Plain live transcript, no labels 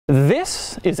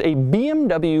This is a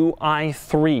BMW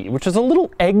i3, which is a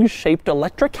little egg-shaped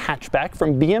electric hatchback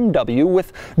from BMW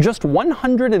with just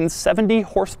 170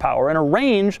 horsepower and a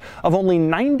range of only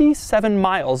 97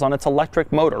 miles on its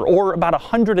electric motor, or about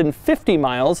 150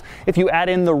 miles if you add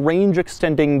in the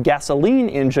range-extending gasoline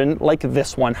engine like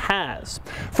this one has.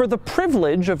 For the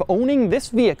privilege of owning this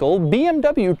vehicle,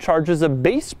 BMW charges a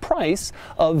base price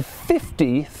of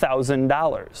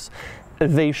 $50,000.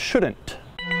 They shouldn't.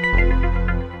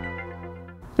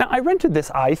 Now, I rented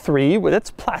this i3 with its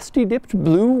plasti-dipped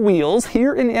blue wheels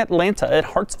here in Atlanta at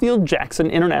Hartsfield-Jackson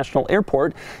International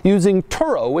Airport using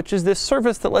Turo, which is this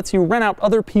service that lets you rent out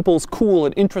other people's cool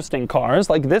and interesting cars,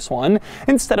 like this one,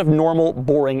 instead of normal,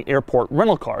 boring airport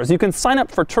rental cars. You can sign up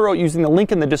for Turo using the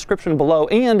link in the description below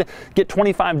and get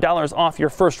 $25 off your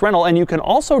first rental, and you can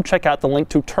also check out the link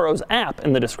to Turo's app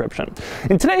in the description.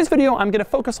 In today's video, I'm going to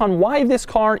focus on why this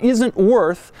car isn't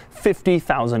worth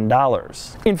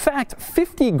 $50,000. In fact,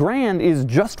 $50,000 is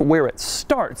just where it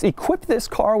starts. Equip this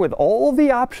car with all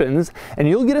the options and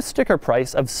you'll get a sticker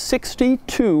price of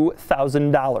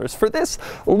 $62,000 for this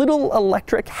little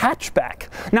electric hatchback.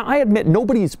 Now, I admit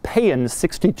nobody's paying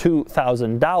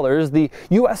 $62,000. The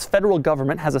US federal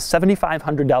government has a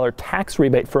 $7,500 tax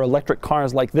rebate for electric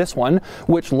cars like this one,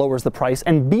 which lowers the price,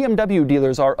 and BMW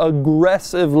dealers are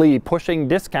aggressively pushing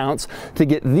discounts to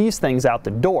get these things out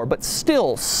the door. But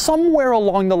still, somewhere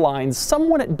along the line,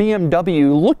 someone at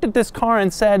BMW looked at this car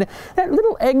and said, that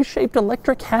little egg-shaped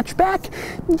electric hatchback?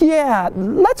 Yeah,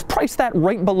 let's price that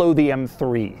right below the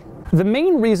M3. The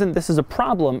main reason this is a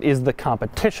problem is the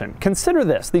competition. Consider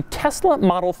this, the Tesla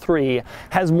Model 3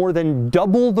 has more than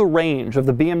double the range of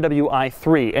the BMW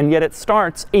i3, and yet it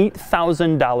starts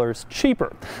 $8,000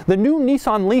 cheaper. The new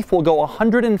Nissan Leaf will go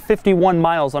 151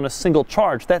 miles on a single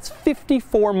charge. That's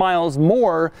 54 miles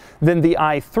more than the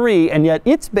i3, and yet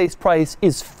its base price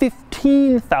is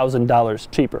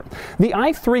 $15,000 cheaper. The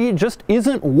i3 just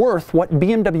isn't worth what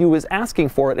BMW is asking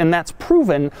for it, and that's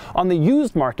proven on the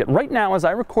used market. Right now, as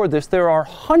I record this, there are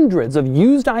hundreds of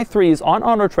used i3s on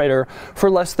AutoTrader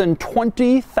for less than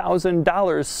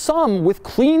 $20,000, some with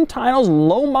clean titles,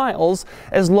 low miles,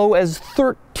 as low as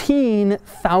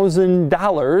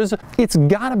 $13,000. It's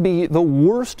gotta be the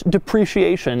worst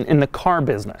depreciation in the car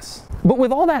business. But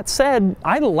with all that said,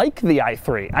 I like the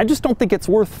i3. I just don't think it's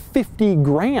worth 50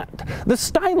 grand. The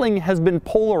styling has been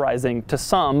polarizing to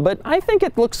some, but I think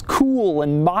it looks cool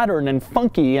and modern and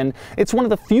funky, and it's one of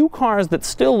the few cars that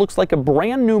still looks like a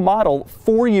brand new model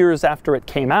 4 years after it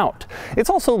came out.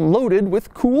 It's also loaded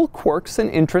with cool quirks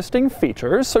and interesting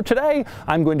features, so today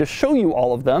I'm going to show you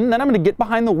all of them, then I'm going to get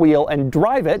behind the wheel and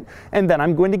drive it, and then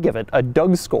I'm going to give it a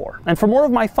Doug score. And for more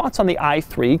of my thoughts on the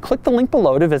i3, click the link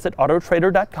below to visit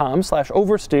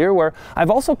autotrader.com/oversteer, where I've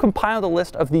also compiled a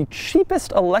list of the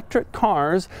cheapest electric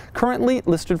cars currently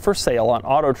listed for sale on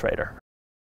AutoTrader.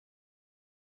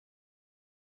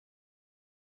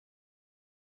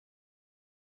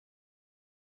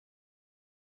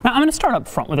 Now, I'm going to start up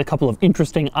front with a couple of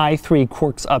interesting i3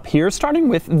 quirks up here, starting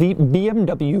with the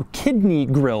BMW kidney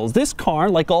grills. This car,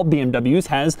 like all BMWs,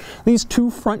 has these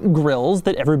two front grills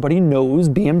that everybody knows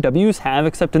BMWs have,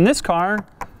 except in this car,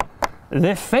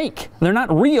 they're fake. They're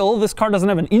not real. This car doesn't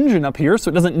have an engine up here,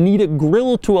 so it doesn't need a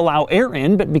grill to allow air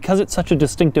in, but because it's such a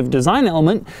distinctive design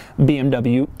element,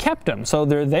 BMW kept them. So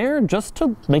they're there just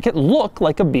to make it look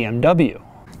like a BMW.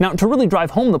 Now, to really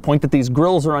drive home the point that these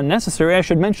grills are unnecessary, I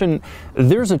should mention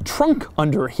there's a trunk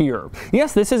under here.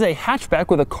 Yes, this is a hatchback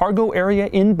with a cargo area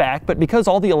in back, but because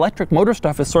all the electric motor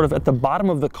stuff is sort of at the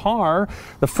bottom of the car,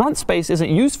 the front space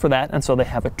isn't used for that, and so they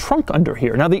have a trunk under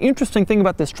here. Now, the interesting thing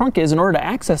about this trunk is in order to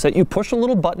access it, you push a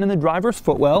little button in the driver's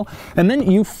footwell, and then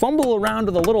you fumble around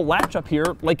to the little latch up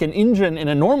here like an engine in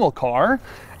a normal car,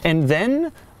 and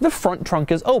then the front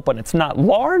trunk is open. It's not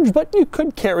large, but you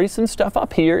could carry some stuff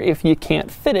up here if you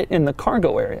can't fit it in the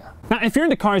cargo area. Now, if you're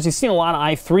into cars, you've seen a lot of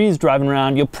i3s driving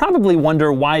around, you'll probably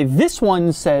wonder why this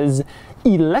one says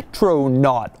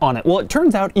Electronaut on it. Well, it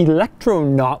turns out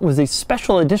Electronaut was a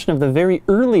special edition of the very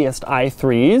earliest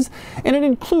i3s, and it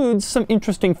includes some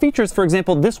interesting features. For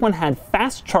example, this one had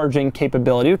fast charging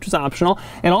capability, which was optional,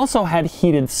 and also had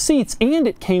heated seats, and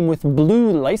it came with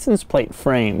blue license plate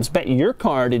frames. Bet your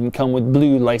car didn't come with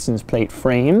blue license plate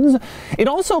frames. It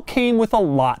also came with a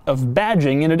lot of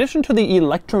badging. In addition to the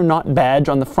Electronaut badge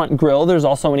on the front grille, there's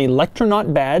also an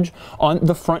Electronaut badge on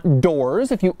the front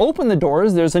doors. If you open the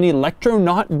doors, there's an Electronaut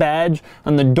badge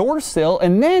on the door sill,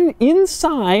 and then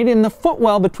inside in the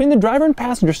footwell between the driver and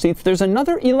passenger seats, there's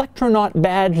another Electronaut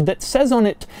badge that says on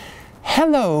it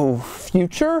Hello,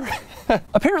 future.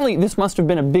 Apparently, this must have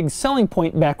been a big selling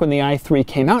point back when the i3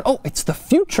 came out. Oh, it's the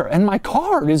future, and my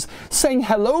car is saying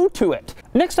hello to it.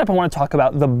 Next up, I want to talk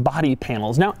about the body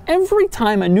panels. Now, every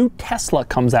time a new Tesla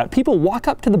comes out, people walk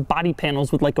up to the body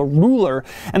panels with like a ruler,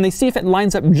 and they see if it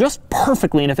lines up just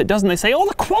perfectly, and if it doesn't, they say, oh,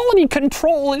 the quality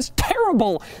control is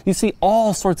terrible. You see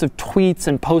all sorts of tweets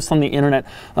and posts on the internet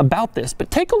about this,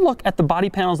 but take a look at the body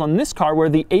panels on this car where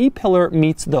the A-pillar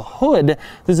meets the hood.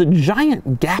 There's a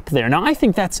giant gap there. Now, I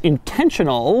think that's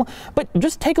intentional, but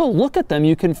just take a look at them.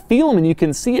 You can feel them, and you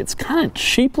can see it's kind of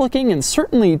cheap looking and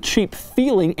certainly cheap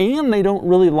feeling, and they don't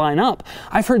really line up.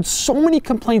 I've heard so many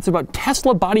complaints about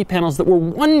Tesla body panels that were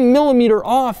 1 millimeter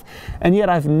off, and yet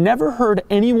I've never heard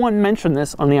anyone mention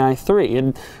this on the i3,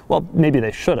 and well, maybe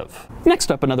they should have.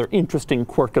 Next up, another interesting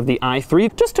quirk of the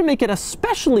i3, just to make it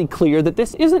especially clear that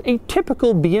this isn't a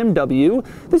typical BMW,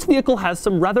 this vehicle has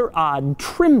some rather odd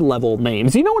trim level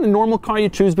names. You know, in a normal car you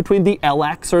choose between the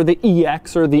LX or the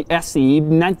EX or the SE,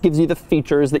 and that gives you the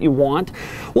features that you want.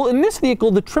 Well, in this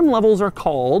vehicle, the trim levels are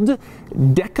called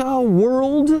Deca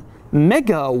World,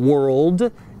 Mega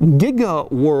World,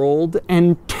 Giga World,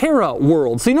 and Terra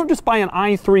World. So you don't just buy an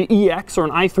i3 EX or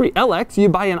an i3 LX, you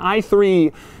buy an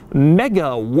i3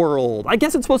 Mega World. I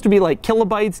guess it's supposed to be like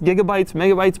kilobytes, gigabytes,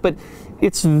 megabytes, but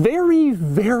it's very,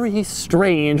 very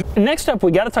strange. Next up,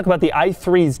 we got to talk about the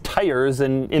i3's tires,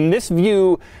 and in this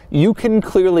view, you can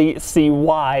clearly see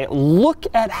why. Look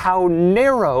at how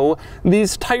narrow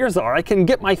these tires are. I can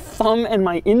get my thumb and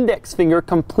my index finger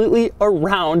completely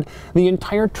around the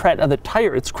entire tread of the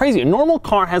tire. It's crazy. A normal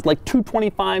car has like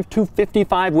 225,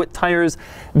 255 width tires.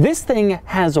 This thing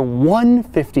has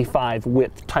 155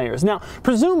 width tires. Now,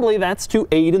 presumably that's to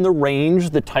aid in the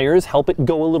range. The tires help it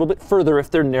go a little bit further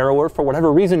if they're narrower for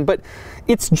whatever reason, but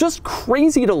it's just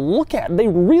crazy to look at. They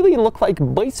really look like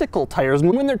bicycle tires.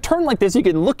 When they're turned like this, you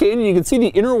can look in and you can see the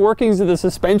inner workings of the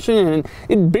suspension, and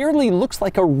it barely looks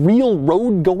like a real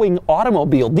road-going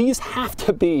automobile. These have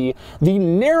to be the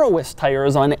narrowest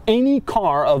tires on any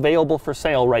car available for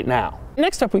sale right now.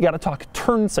 Next up, we got to talk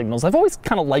turn signals. I've always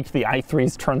kind of liked the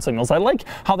i3's turn signals. I like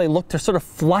how they look. They're sort of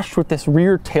flush with this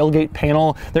rear tailgate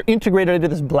panel. They're integrated into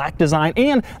this black design,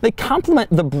 and they complement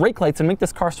the brake lights and make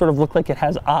this car sort of look like it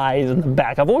has eyes in the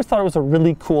back. I've always thought it was a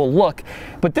really cool look,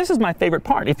 but this is my favorite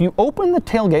part. If you open the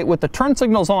tailgate with the turn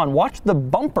signals on, watch the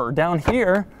bumper down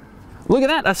here. Look at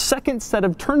that, a second set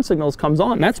of turn signals comes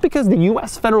on. That's because the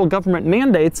US federal government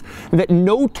mandates that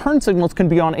no turn signals can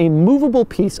be on a movable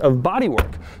piece of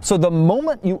bodywork. So the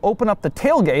moment you open up the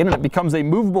tailgate and it becomes a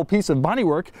movable piece of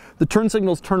bodywork, the turn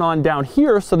signals turn on down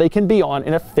here so they can be on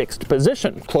in a fixed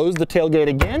position. Close the tailgate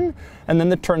again, and then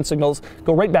the turn signals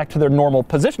go right back to their normal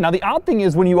position. Now the odd thing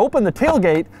is when you open the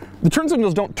tailgate, the turn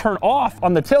signals don't turn off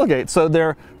on the tailgate, so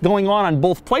they're going on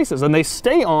both places, and they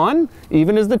stay on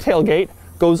even as the tailgate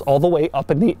goes all the way up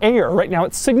in the air. Right now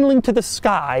it's signaling to the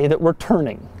sky that we're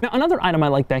turning. Now another item I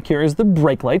like back here is the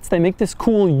brake lights. They make this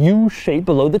cool U shape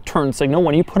below the turn signal.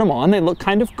 When you put them on, they look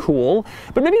kind of cool.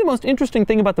 But maybe the most interesting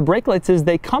thing about the brake lights is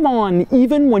they come on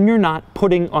even when you're not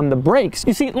putting on the brakes.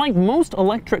 You see, like most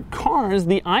electric cars,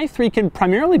 the i3 can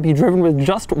primarily be driven with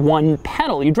just one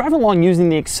pedal. You drive along using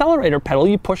the accelerator pedal,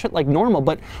 you push it like normal,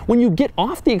 but when you get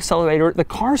off the accelerator, the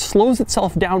car slows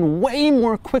itself down way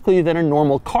more quickly than a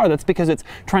normal car. That's because it's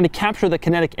trying to capture the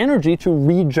kinetic energy to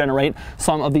regenerate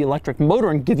some of the electric motor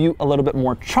and give you a little bit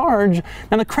more charge.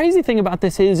 Now the crazy thing about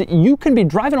this is you can be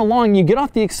driving along, you get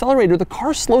off the accelerator, the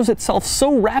car slows itself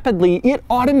so rapidly it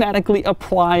automatically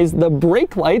applies the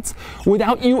brake lights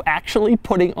without you actually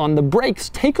putting on the brakes.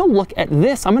 Take a look at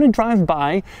this. I'm going to drive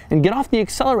by and get off the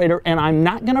accelerator, and I'm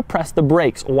not going to press the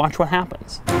brakes. Watch what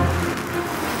happens.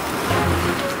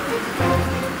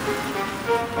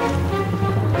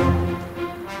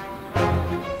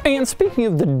 And speaking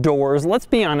of the doors, let's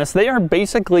be honest, they are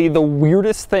basically the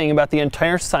weirdest thing about the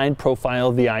entire side profile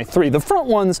of the i3. The front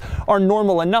ones are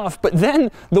normal enough, but then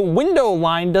the window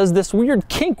line does this weird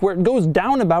kink where it goes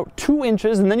down about 2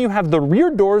 inches, and then you have the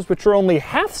rear doors, which are only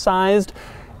half-sized,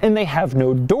 and they have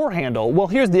no door handle. Well,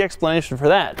 here's the explanation for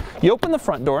that. You open the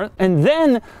front door, and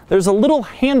then there's a little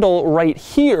handle right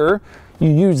here. You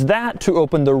use that to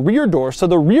open the rear door, so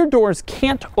the rear doors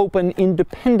can't open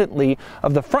independently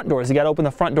of the front doors. You gotta open the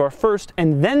front door first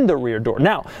and then the rear door.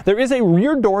 Now, there is a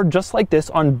rear door just like this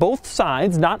on both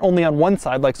sides, not only on one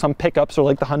side like some pickups or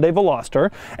like the Hyundai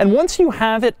Veloster. And once you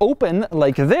have it open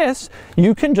like this,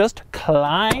 you can just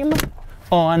climb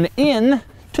on in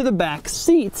to the back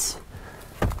seats.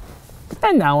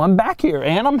 And now I'm back here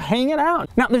and I'm hanging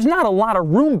out. Now, there's not a lot of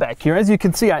room back here. As you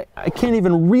can see, I can't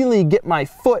even really get my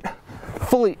foot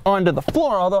fully onto the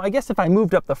floor, although I guess if I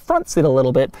moved up the front seat a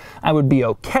little bit, I would be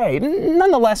okay.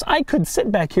 Nonetheless, I could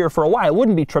sit back here for a while. It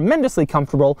wouldn't be tremendously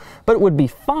comfortable, but it would be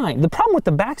fine. The problem with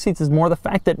the back seats is more the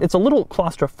fact that it's a little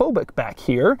claustrophobic back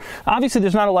here. Obviously,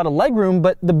 there's not a lot of legroom,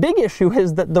 but the big issue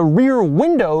is that the rear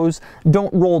windows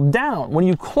don't roll down. When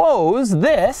you close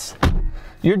this,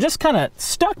 you're just kind of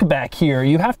stuck back here.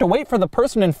 You have to wait for the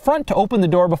person in front to open the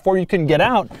door before you can get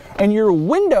out, and your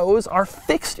windows are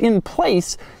fixed in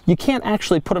place. You can't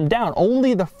actually put them down.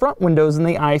 Only the front windows in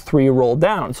the i3 roll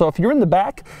down. So if you're in the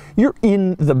back, you're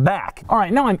in the back. All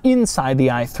right, now I'm inside the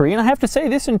i3, and I have to say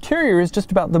this interior is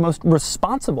just about the most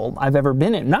responsible I've ever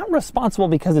been in. Not responsible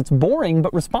because it's boring,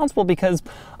 but responsible because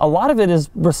a lot of it is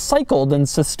recycled and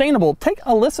sustainable. Take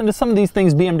a listen to some of these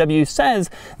things BMW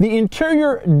says. The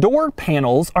interior door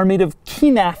panels are made of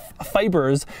kenaf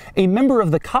fibers, a member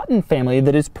of the cotton family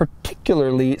that is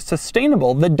particularly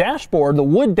sustainable. The dashboard, the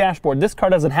wood dashboard, this car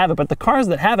doesn't have it, but the cars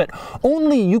that have it,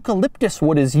 only eucalyptus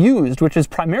wood is used, which is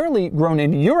primarily grown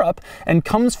in Europe and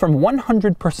comes from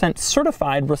 100%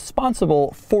 certified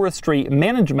responsible forestry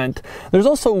management. There's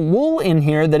also wool in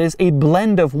here that is a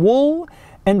blend of wool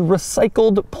and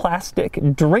recycled plastic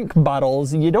drink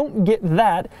bottles. You don't get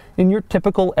that in your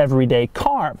typical everyday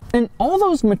car. And all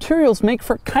those materials make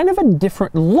for kind of a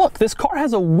different look. This car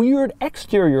has a weird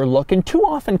exterior look, and too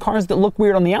often cars that look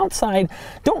weird on the outside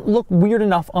don't look weird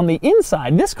enough on the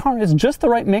inside. This car is just the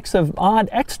right mix of odd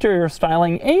exterior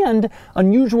styling and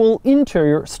unusual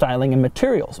interior styling and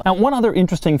materials. Now, one other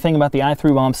interesting thing about the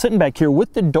i3 while I'm sitting back here,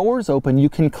 with the doors open, you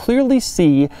can clearly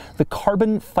see the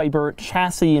carbon fiber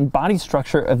chassis and body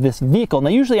structure of this vehicle. Now,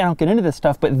 usually I don't get into this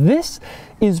stuff, but this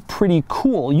is pretty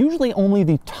cool. Usually only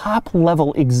the top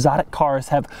level exotic cars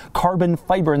have carbon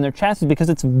fiber in their chassis because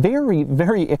it's very,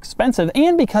 very expensive,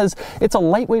 and because it's a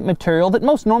lightweight material that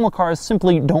most normal cars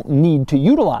simply don't need to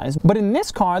utilize. But in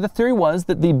this car, the theory was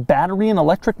that the battery and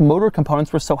electric motor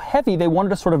components were so heavy they wanted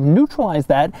to sort of neutralize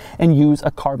that and use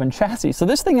a carbon chassis. So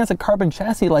this thing has a carbon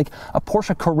chassis like a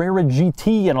Porsche Carrera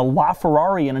GT and a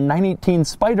LaFerrari and a 918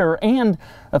 Spider and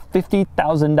a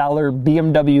 $50,000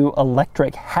 BMW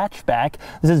electric hatchback.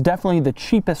 This is definitely the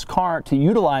cheapest car to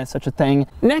utilize such a thing.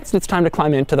 Next, it's time to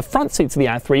climb into the front seats of the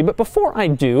i3, but before I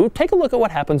do, take a look at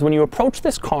what happens when you approach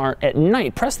this car at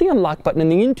night. Press the unlock button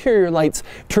and the interior lights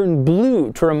turn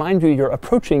blue to remind you you're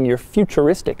approaching your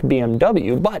futuristic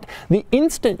BMW, but the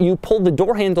instant you pull the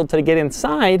door handle to get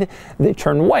inside, they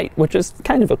turn white, which is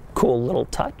kind of a cool little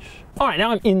touch. All right,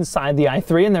 now I'm inside the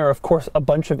i3, and there are, of course, a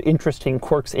bunch of interesting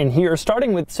quirks in here,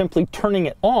 starting with simply turning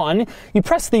it on. You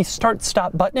press the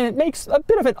start-stop button, and it makes a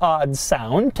bit of an odd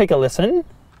sound. Take a listen.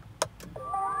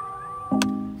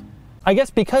 I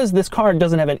guess because this car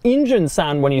doesn't have an engine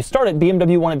sound when you start it,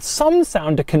 BMW wanted some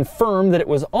sound to confirm that it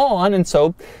was on, and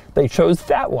so they chose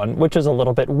that one, which is a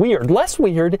little bit weird. Less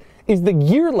weird is the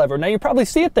gear lever. Now, you probably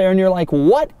see it there and you're like,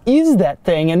 what is that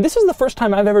thing? And this is the first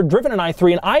time I've ever driven an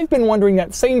i3, and I've been wondering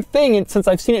that same thing since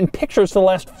I've seen it in pictures for the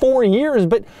last 4 years,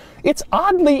 but it's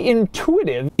oddly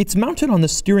intuitive. It's mounted on the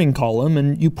steering column,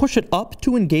 and you push it up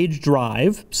to engage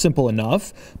drive, simple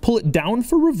enough. Pull it down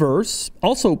for reverse,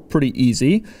 also pretty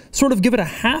easy. Sort of give it a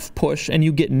half push and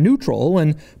you get neutral,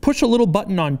 and push a little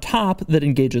button on top that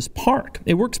engages park.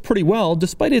 It works pretty well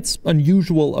despite its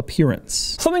unusual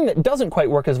appearance. Something that doesn't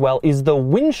quite work as well is the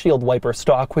windshield wiper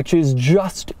stalk, which is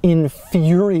just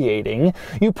infuriating.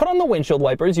 You put on the windshield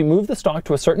wipers, you move the stalk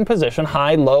to a certain position,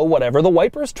 high, low, whatever, the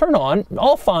wipers turn on,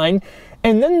 all fine,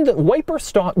 and then the wiper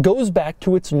stalk goes back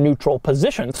to its neutral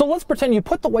position. So let's pretend you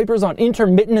put the wipers on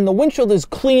intermittent and the windshield is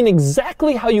clean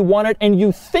exactly how you want it, and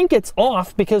you think it's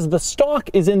off because the stalk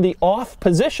is in the off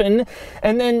position,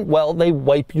 and then, well, they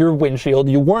wipe your windshield.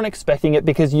 You weren't expecting it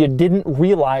because you didn't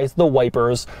realize the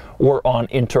wipers were on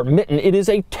intermittent. It is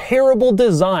a terrible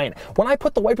design. When I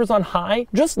put the wipers on high,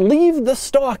 just leave the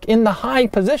stalk in the high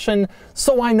position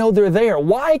so I know they're there.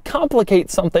 Why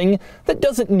complicate something that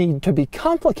doesn't need to be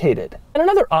complicated? And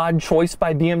another odd choice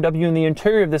by BMW in the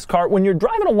interior of this car, when you're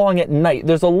driving along at night,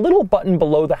 there's a little button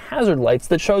below the hazard lights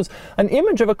that shows an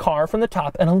image of a car from the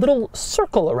top and a little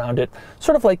circle around it,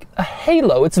 sort of like a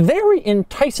halo. It's very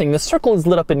enticing. The circle is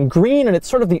lit up in green, and it's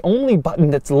sort of the only button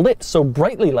that's lit so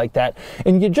brightly like that,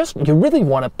 and you really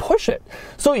want to push it.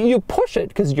 So you push it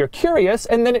because you're curious,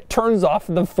 and then it turns off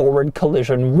the forward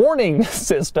collision warning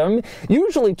system.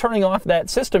 Usually turning off that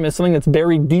system is something that's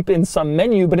buried deep in some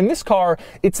menu, but in this car,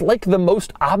 it's like the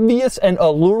most obvious and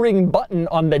alluring button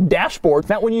on the dashboard.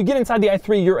 Now, when you get inside the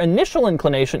i3, your initial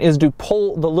inclination is to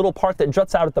pull the little part that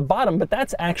juts out at the bottom, but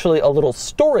that's actually a little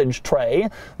storage tray.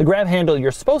 The grab handle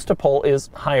you're supposed to pull is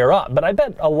higher up, but I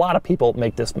bet a lot of people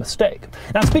make this mistake.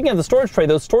 Now, speaking of the storage tray,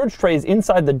 those storage trays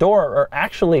inside the door are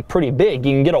actually pretty big.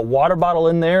 You can get a water bottle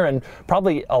in there and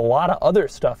probably a lot of other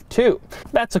stuff too.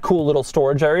 That's a cool little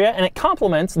storage area, and it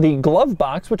complements the glove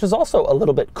box, which is also a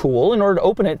little bit cool. In order to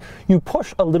open it, you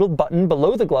push a little button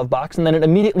below the glove box, and then it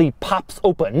immediately pops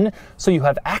open, so you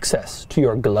have access to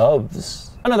your gloves.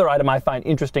 Another item I find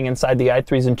interesting inside the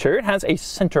i3's interior, it has a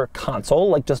center console,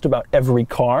 like just about every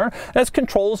car. It has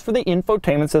controls for the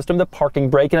infotainment system, the parking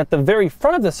brake, and at the very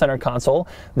front of the center console,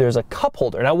 there's a cup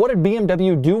holder. Now, what did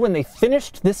BMW do when they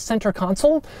finished this center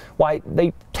console? Why,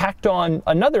 they tacked on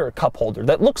another cup holder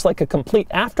that looks like a complete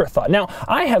afterthought. Now,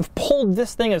 I have pulled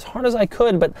this thing as hard as I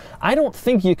could, but I don't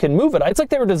think you can move it. It's like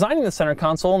they were designing the center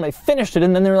console and they finished it,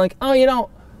 and then they were like, oh, you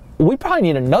know, we probably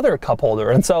need another cup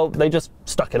holder, and so they just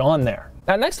stuck it on there.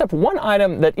 Now, next up, one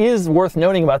item that is worth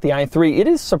noting about the i3, it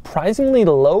is surprisingly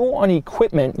low on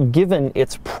equipment given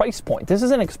its price point. This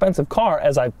is an expensive car,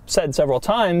 as I've said several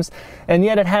times, and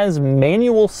yet it has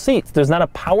manual seats. There's not a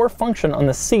power function on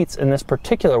the seats in this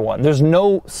particular one. There's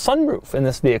no sunroof in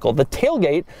this vehicle. The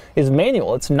tailgate is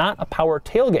manual. It's not a power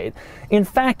tailgate. In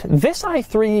fact, this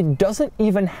i3 doesn't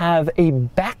even have a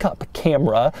backup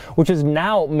camera, which is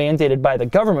now mandated by the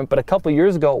government, but a couple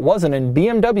years ago it wasn't, and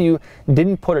BMW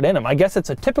didn't put it in them. I guess it's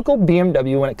a typical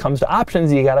BMW when it comes to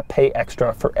options. You got to pay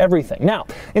extra for everything. Now,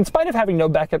 in spite of having no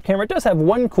backup camera, it does have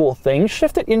one cool thing.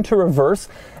 Shift it into reverse,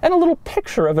 and a little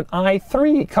picture of an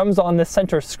i3 comes on the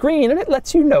center screen, and it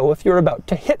lets you know if you're about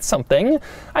to hit something.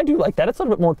 I do like that. It's a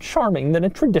little bit more charming than a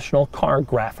traditional car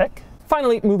graphic.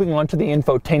 Finally, moving on to the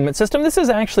infotainment system. This is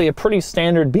actually a pretty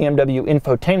standard BMW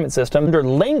infotainment system. Under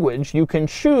language, you can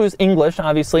choose English,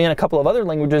 obviously, and a couple of other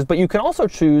languages, but you can also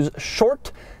choose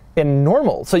short and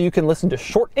normal. So you can listen to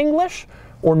short English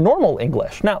or normal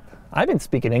English. Now, I've been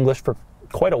speaking English for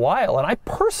quite a while, and I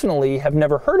personally have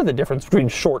never heard of the difference between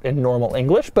short and normal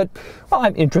English, but well,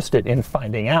 I'm interested in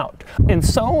finding out. And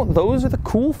so those are the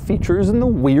cool features and the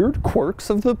weird quirks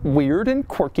of the weird and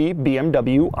quirky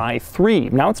BMW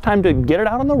i3. Now it's time to get it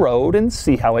out on the road and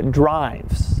see how it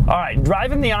drives. All right,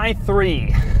 driving the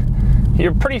i3.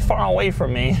 You're pretty far away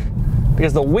from me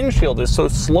because the windshield is so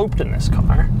sloped in this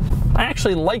car. I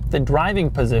actually like the driving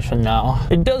position now.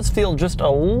 It does feel just a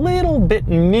little bit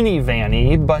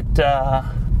minivan-y, but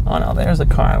oh no, there's a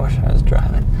car I wish I was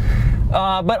driving.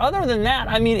 But other than that,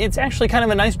 I mean, it's actually kind of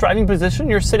a nice driving position.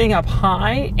 You're sitting up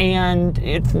high, and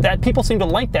people seem to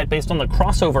like that based on the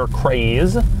crossover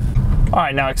craze. All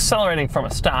right, now accelerating from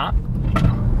a stop.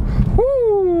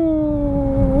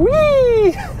 Woo!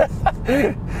 Whee!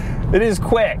 It is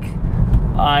quick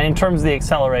in terms of the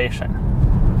acceleration.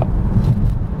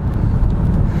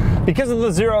 Because of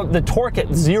the torque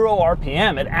at 0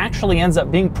 RPM, it actually ends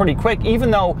up being pretty quick, even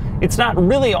though it's not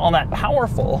really all that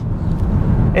powerful.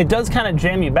 It does kind of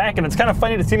jam you back, and it's kind of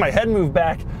funny to see my head move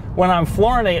back when I'm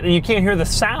flooring it, and you can't hear the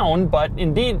sound, but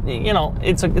indeed, you know,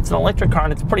 it's an electric car,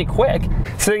 and it's pretty quick.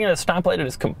 Sitting at a stoplight, it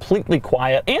is completely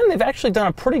quiet, and they've actually done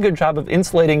a pretty good job of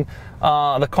insulating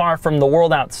the car from the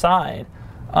world outside.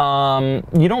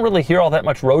 You don't really hear all that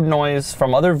much road noise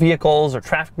from other vehicles or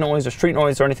traffic noise or street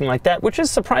noise or anything like that, which is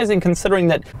surprising considering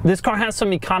that this car has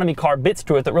some economy car bits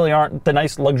to it that really aren't the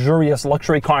nice luxurious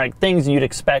luxury car things you'd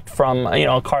expect from, you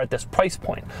know, a car at this price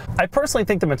point. I personally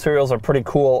think the materials are pretty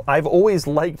cool. I've always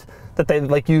liked that they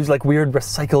use weird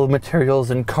recycled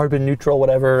materials and carbon neutral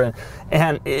whatever,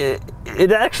 and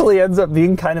it actually ends up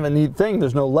being kind of a neat thing.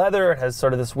 There's no leather. It has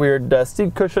sort of this weird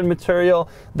seat cushion material.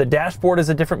 The dashboard is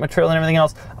a different material and everything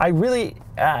else. I really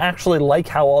actually like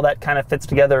how all that kind of fits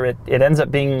together. It ends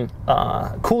up being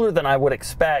cooler than I would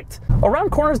expect.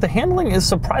 Around corners, the handling is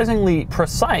surprisingly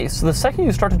precise. The second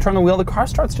you start to turn the wheel, the car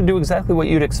starts to do exactly what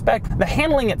you'd expect. The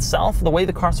handling itself, the way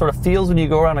the car sort of feels when you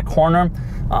go around a corner,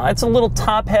 it's a little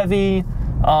top heavy.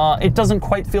 It doesn't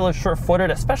quite feel as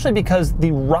sure-footed, especially because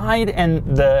the ride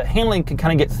and the handling can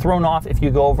kind of get thrown off if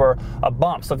you go over a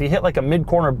bump. So if you hit like a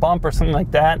mid-corner bump or something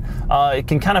like that, it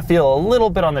can kind of feel a little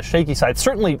bit on the shaky side.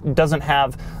 Certainly doesn't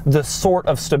have the sort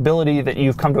of stability that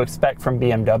you've come to expect from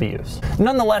BMWs.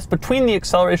 Nonetheless, between the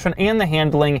acceleration and the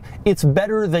handling, it's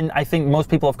better than I think most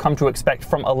people have come to expect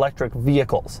from electric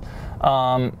vehicles.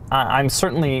 I'm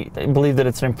certainly believe that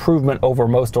it's an improvement over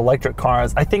most electric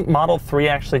cars. I think Model 3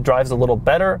 actually drives a little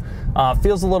better,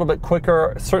 feels a little bit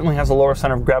quicker, certainly has a lower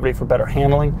center of gravity for better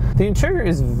handling. The interior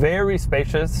is very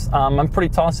spacious. I'm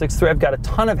pretty tall, 6'3". I've got a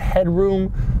ton of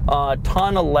headroom, a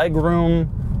ton of leg room.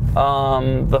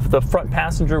 The front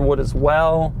passenger would as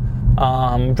well.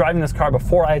 Driving this car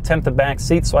before I attempt the back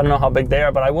seats, so I don't know how big they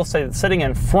are, but I will say that sitting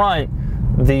in front,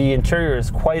 the interior is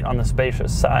quite on the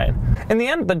spacious side. In the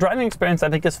end, the driving experience I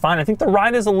think is fine. I think the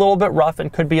ride is a little bit rough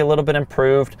and could be a little bit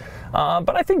improved,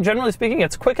 but I think generally speaking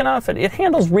it's quick enough. It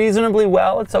handles reasonably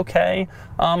well. It's okay.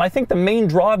 I think the main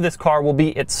draw of this car will be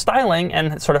its styling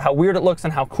and sort of how weird it looks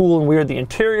and how cool and weird the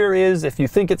interior is. If you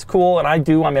think it's cool, and I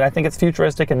do, I mean, I think it's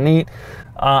futuristic and neat.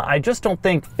 I just don't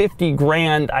think 50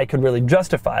 grand I could really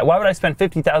justify. Why would I spend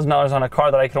 $50,000 on a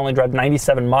car that I could only drive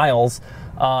 97 miles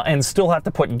and still have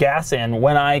to put gas in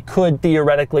when I could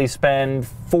theoretically spend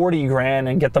 40 grand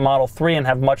and get the Model 3 and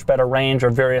have much better range or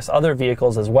various other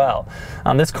vehicles as well.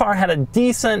 This car had a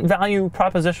decent value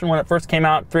proposition when it first came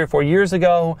out 3 or 4 years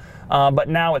ago, but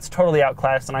now it's totally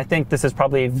outclassed, and I think this is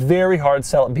probably a very hard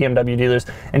sell at BMW dealers,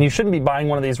 and you shouldn't be buying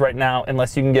one of these right now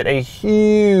unless you can get a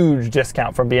huge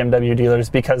discount from BMW dealers,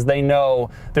 because they know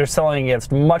they're selling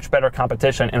against much better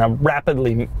competition in a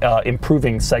rapidly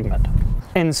improving segment.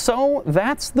 And so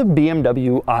that's the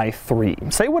BMW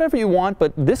i3. Say whatever you want,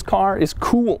 but this car is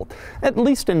cool, at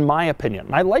least in my opinion.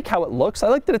 I like how it looks. I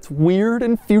like that it's weird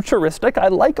and futuristic. I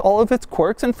like all of its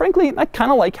quirks, and frankly, I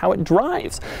kind of like how it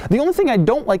drives. The only thing I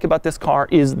don't like about this car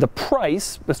is the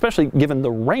price, especially given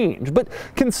the range. But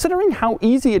considering how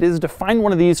easy it is to find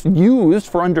one of these used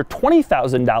for under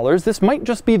 $20,000, this might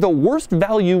just be the worst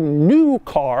value new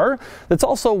car that's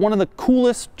also one of the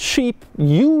coolest cheap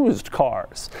used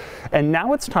cars. And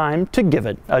now it's time to give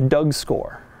it a Doug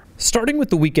score. Starting with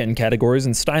the weekend categories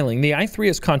and styling, the i3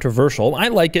 is controversial. I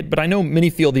like it, but I know many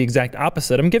feel the exact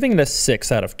opposite. I'm giving it a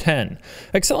 6 out of 10.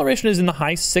 Acceleration is in the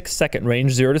high 6-second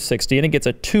range, 0 to 60, and it gets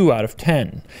a 2 out of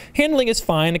 10. Handling is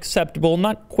fine, acceptable,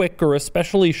 not quick or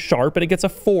especially sharp, and it gets a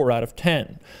 4 out of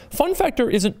 10. Fun factor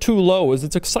isn't too low, as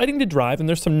it's exciting to drive and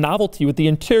there's some novelty with the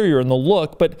interior and the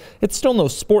look, but it's still no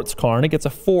sports car, and it gets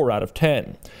a 4 out of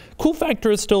 10. Cool factor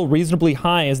is still reasonably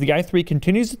high as the i3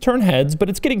 continues to turn heads, but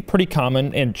it's getting pretty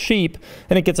common and cheap,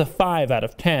 and it gets a 5 out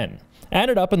of 10.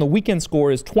 Added up, and the weekend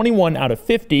score is 21 out of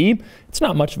 50. It's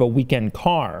not much of a weekend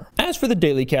car. As for the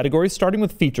daily categories, starting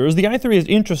with features, the i3 is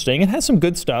interesting. It has some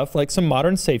good stuff, like some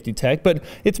modern safety tech, but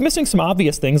it's missing some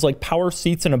obvious things like power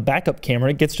seats and a backup camera.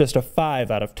 It gets just a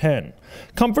 5 out of 10.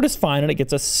 Comfort is fine, and it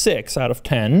gets a 6 out of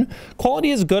 10.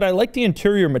 Quality is good. I like the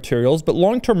interior materials, but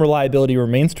long-term reliability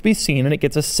remains to be seen, and it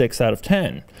gets a 6 out of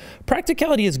 10.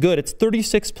 Practicality is good. Its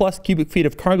 36 plus cubic feet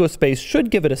of cargo space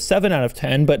should give it a 7 out of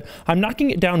 10, but I'm knocking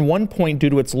it down 1 point due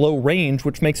to its low range,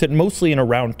 which makes it mostly an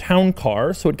around town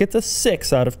car, so it gets a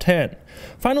 6 out of 10.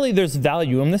 Finally, there's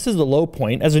value, and this is the low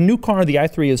point. As a new car, the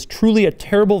i3 is truly a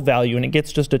terrible value, and it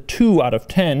gets just a 2 out of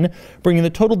 10, bringing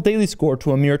the total daily score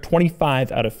to a mere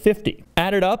 25 out of 50.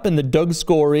 Added up, and the Doug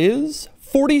score is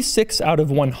 46 out of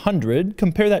 100.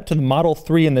 Compare that to the Model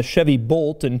 3 and the Chevy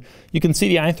Bolt, and you can see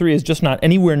the i3 is just not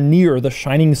anywhere near the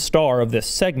shining star of this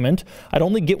segment. I'd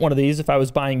only get one of these if I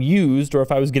was buying used or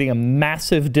if I was getting a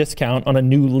massive discount on a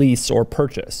new lease or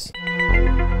purchase.